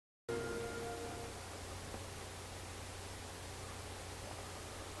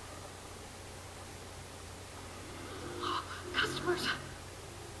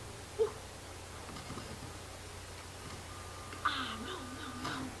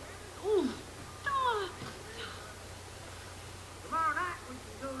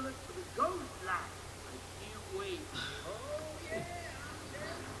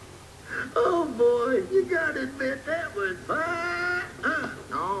I'd admit that was fine.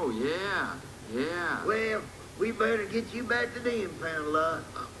 Oh, yeah. Yeah. Well, we better get you back to the impound lot.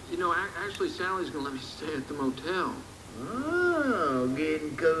 You know, actually, Sally's gonna let me stay at the motel. Oh,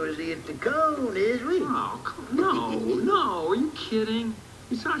 getting cozy at the cone, is we? Oh, no. Are you kidding?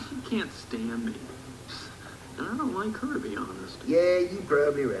 Besides, she can't stand me. And I don't like her, to be honest. Yeah, you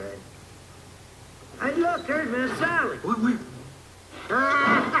probably right. Hey, look, there's Miss Sally. Where?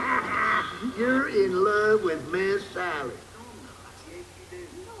 You're in love with Miss Sally.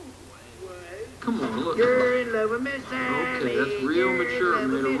 Come on, look. You're in love with Miss Sally. Okay, that's real mature,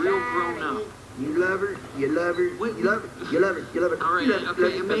 made a real grown up. You love her, you love her, Wait, you love her, you love her, you love her. All right,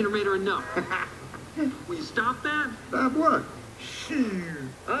 okay, you made her enough. her. Will you stop that? Stop what? Shoot.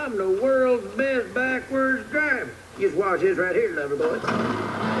 I'm the world's best backwards driver. Just watch this right here, lover boy. What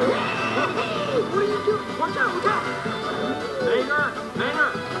are you doing? Watch out, look out!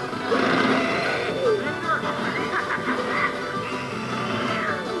 Mater!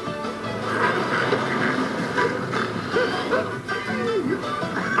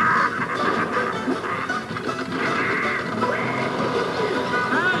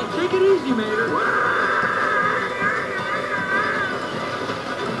 Hey, take it easy, Mater.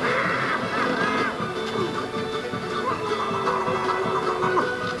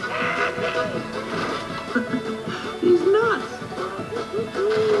 He's nuts.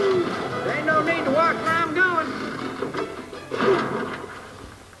 Ain't no need to watch where I'm going.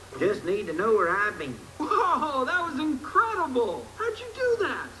 Just need to know where I've been. Whoa, that was incredible. How'd you do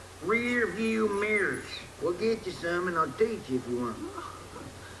that? Rear view mirrors. We'll get you some and I'll teach you if you want.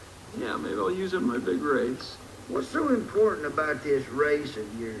 Yeah, maybe I'll use it in my big race. What's so important about this race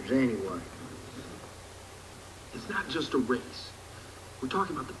of yours anyway? It's not just a race. We're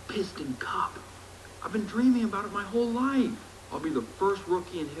talking about the Piston Cup. I've been dreaming about it my whole life. I'll be the first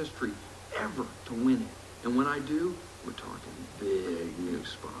rookie in history ever to win it. And when I do, we're talking big new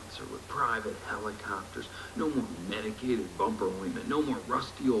sponsor with private helicopters. No more medicated bumper ointment. No more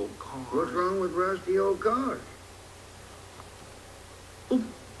rusty old cars. What's wrong with rusty old cars? Well,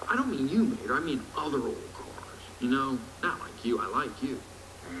 I don't mean you, Mater. I mean other old cars. You know, not like you. I like you.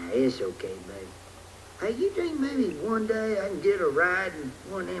 It's okay, baby. Hey, you think maybe one day I can get a ride in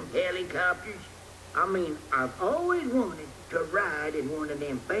one of them helicopters? I mean, I've always wanted to ride in one of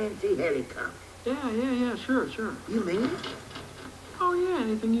them fancy helicopters. Yeah, sure. You mean it? Oh, yeah,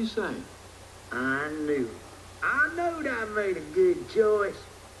 anything you say. I knew it. I knowed I made a good choice.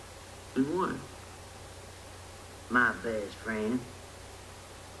 And what? My best friend.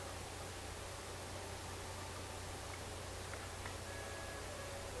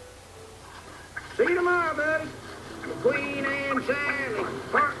 See you tomorrow, buddy. McQueen and Sally,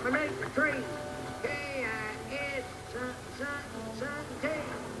 parked beneath the tree. K-I-S, something.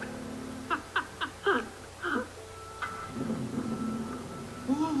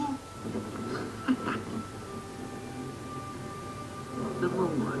 Number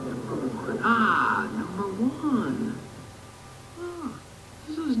one. Number one. Oh,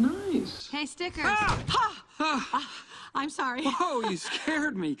 this is nice. Hey, Stickers. I'm sorry. Oh, you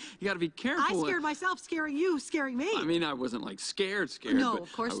scared me. You got to be careful. I scared myself, scaring you, scaring me. I mean, I wasn't like scared, No, but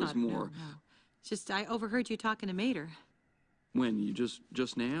of course I was not. more. No. Just I overheard you talking to Mater. When? You just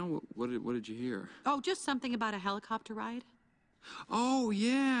now? What did you hear? Oh, just something about a helicopter ride. Oh,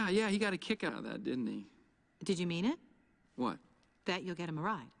 yeah. He got a kick out of that, didn't he? Did you mean it? What? That you'll get him a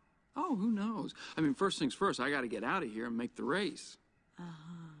ride. Oh, who knows? I mean, first things first, I got to get out of here and make the race.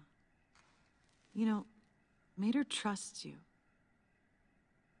 Uh-huh. You know, Mater trusts you.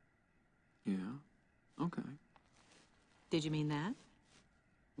 Yeah. Okay. Did you mean that?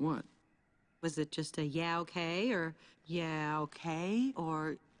 What? Was it just a yeah, okay, or yeah, okay,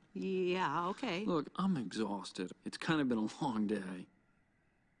 or yeah, okay? Look, I'm exhausted. It's kind of been a long day.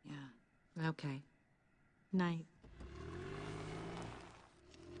 Yeah. Okay. Night.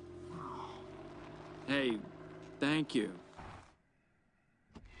 Hey, thank you.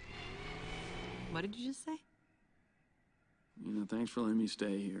 What did you just say? You know, thanks for letting me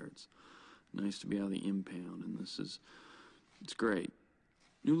stay here. It's nice to be out of the impound, and it's great.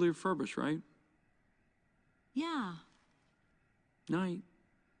 Newly refurbished, right? Yeah. Night.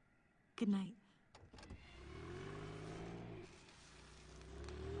 Good night.